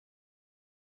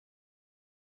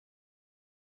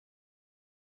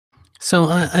So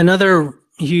another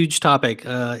huge topic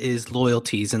is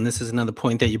loyalties, and this is another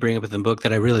point that you bring up in the book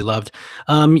that I really loved.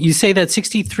 You say that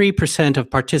 63% of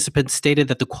participants stated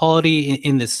that the quality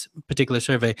in this particular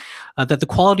survey, that the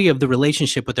quality of the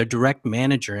relationship with their direct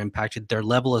manager impacted their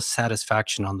level of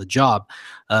satisfaction on the job.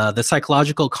 The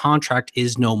psychological contract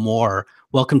is no more.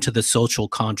 Welcome to the social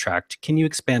contract. Can you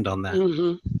expand on that?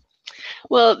 hmm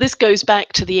Well, this goes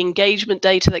back to the engagement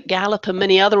data that Gallup and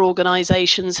many other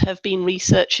organizations have been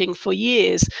researching for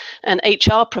years. And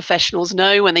HR professionals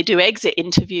know when they do exit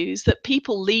interviews that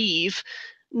people leave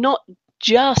not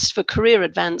just for career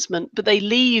advancement, but they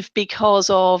leave because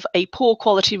of a poor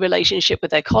quality relationship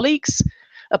with their colleagues,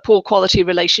 a poor quality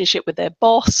relationship with their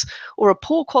boss, or a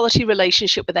poor quality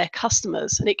relationship with their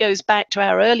customers. And it goes back to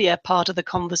our earlier part of the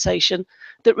conversation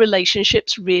that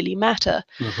relationships really matter.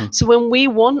 Mhm. So when we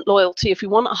want loyalty, if we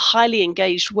want a highly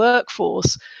engaged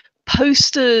workforce,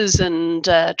 posters and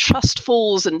trust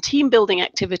falls and team building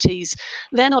activities,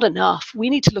 they're not enough. We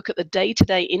need to look at the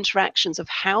day-to-day interactions of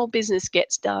how business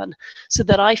gets done so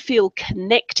that I feel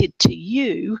connected to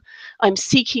you. I'm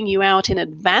seeking you out in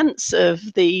advance of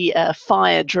the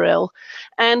fire drill,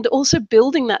 and also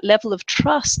building that level of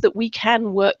trust that we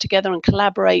can work together and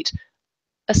collaborate,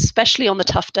 especially on the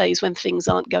tough days when things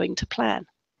aren't going to plan.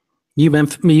 You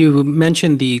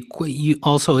mentioned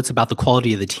also it's about the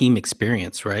quality of the team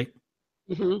experience, right?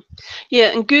 hmm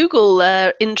Yeah, and Google,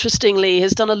 interestingly,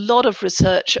 has done a lot of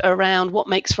research around what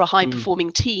makes for a high Mm-hmm.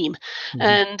 performing team.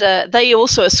 And they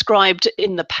also ascribed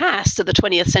in the past to the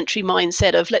 20th century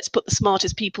mindset of let's put the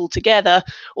smartest people together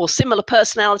or similar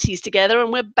personalities together,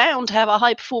 and we're bound to have a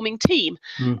high performing team.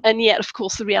 And yet, of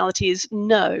course, the reality is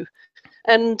no.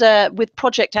 And with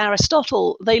Project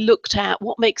Aristotle, they looked at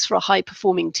what makes for a high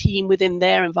performing team within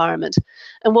their environment.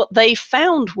 And what they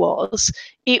found was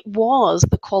it was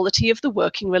the quality of the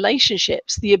working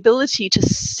relationships, the ability to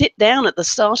sit down at the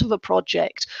start of a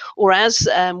project or as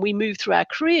we move through our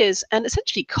careers and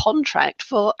essentially contract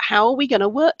for how are we going to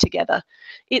work together.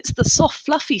 It's the soft,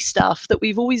 fluffy stuff that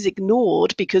we've always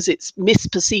ignored because it's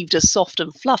misperceived as soft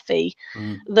and fluffy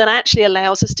that actually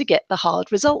allows us to get the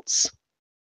hard results.